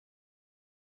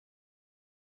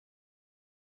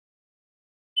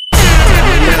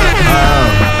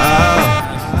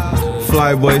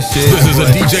FliBoyShit. This is a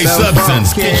DJ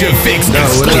Substance. Get your fix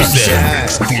exclusive.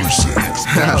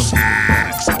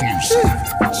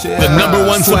 The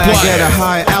 #1 supplier. At a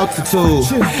high altitude,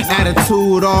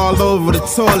 attitude all over the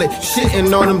toilet,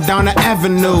 shitting on them down the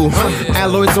avenue.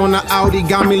 Alloys on the Audi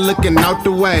got me looking out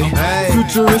the way.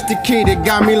 Futuristic kid that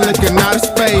got me looking out of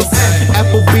space.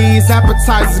 Applebee's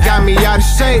appetizers got me out of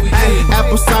shape.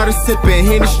 Apple cider sipping,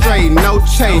 hitting straight, no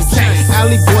chase.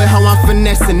 Alley boy, how I'm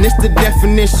finessing, this the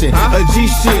definition. A G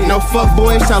shit, no fuck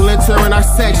boys shall enter in our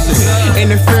section.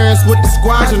 Interference with the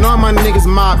squad and all my niggas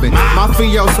mobbing.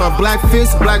 Mafioso, black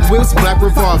fists, black whips, black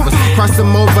revolvers. Cross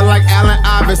them over like Allen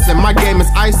Iverson. My game is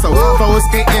ISO. Forward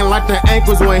skating like the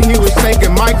ankles when he was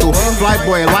shaking Michael.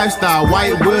 FliBoy lifestyle,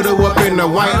 white widow up in the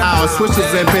White House.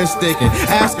 Switches and been sticking.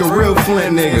 Ask a real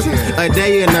Flint niggas. A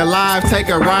day in the life, take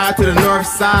a ride to the north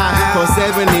side. For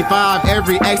 75,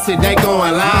 every exit they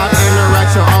going live.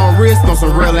 Interact your own risk on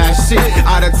some real ass shit.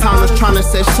 Out of towners trying to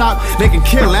set shop, they can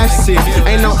kill that shit.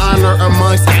 Ain't no honor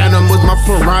amongst animals. My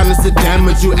piranhas to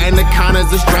damage you, anacondas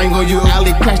to strangle you.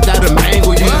 Alley catch that'll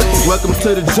mangle you. Welcome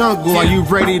to the jungle. Are you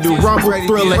ready to rumble?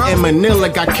 Thriller in Manila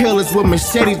got killers with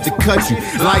machetes to cut you.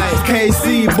 Like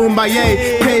KC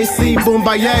Boombaye, KC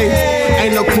Boombaye.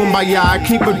 Ain't no kumbaya, I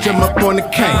keep a gem up on the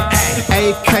K.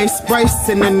 AK spray,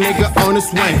 send a nigga on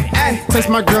his way. Touch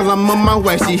my girl, I'm on my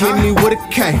way. She hit me with a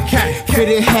K.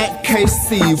 Fitted hat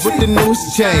KC with the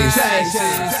newest J's.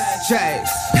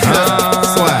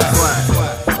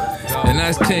 And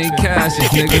that's King Ca,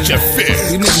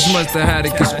 nigga. You niggas must have had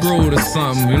it construed or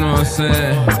something, you know what I'm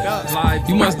saying?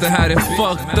 You must have had it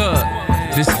fucked up.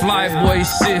 This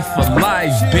FliBoyShit for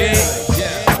life, bitch.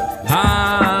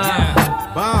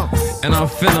 And I'm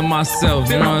feeling myself,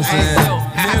 you know what I'm saying?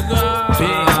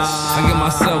 I get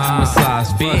myself a massage,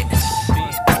 bitch.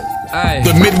 Ay.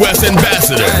 The Midwest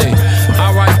Ambassador. Ay.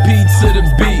 R.I.P. to the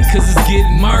beat, cause it's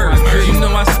getting murdered. You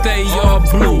know I stay all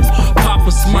blue,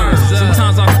 Papa Smurf.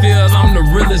 Sometimes I feel I'm the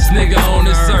realest nigga on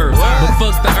this earth. But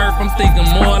fuck the earth, I'm thinking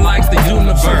more like the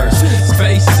universe.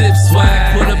 Spaceship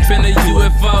swag, put up in a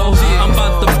UFO. I'm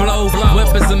about to blow,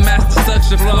 weapons of mass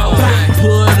destruction flow.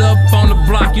 Put up on the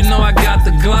block, you know I got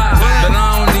the Glock. But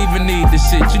I don't even need the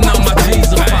shit, you know my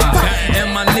G's are pop.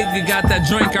 And my nigga got that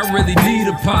drink, I really need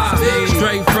a pop.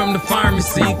 Straight from the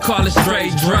pharmacy, call it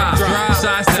straight drop.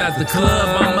 Shots at the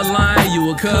club, I'm a lion, you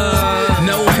a cub.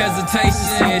 No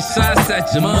hesitation, shots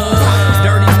at your mug.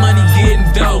 Dirty money getting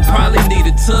dope, probably need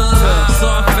a tub.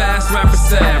 Soft fast rapper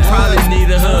sad, probably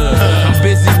need a hug. I'm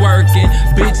busy working,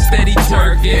 bitch steady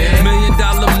twerking. $1 million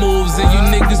moves and you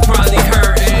niggas probably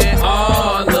hurting.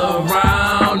 All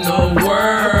around the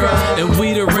world, and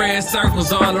we the red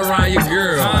circles all around your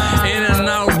girl. In and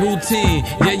out routine,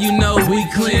 yeah you know we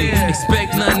clean.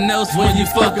 Expect nothing else when you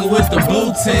fucking with the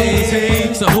blue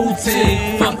team. So who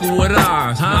team fucking with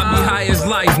ours? I be high as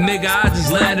life, nigga, I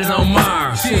just landed on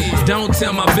Mars. Don't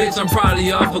tell my bitch I'm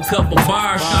probably off a couple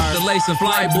bars. Shot the lace and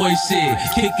FliBoyShit,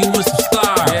 kicking with some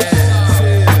stars.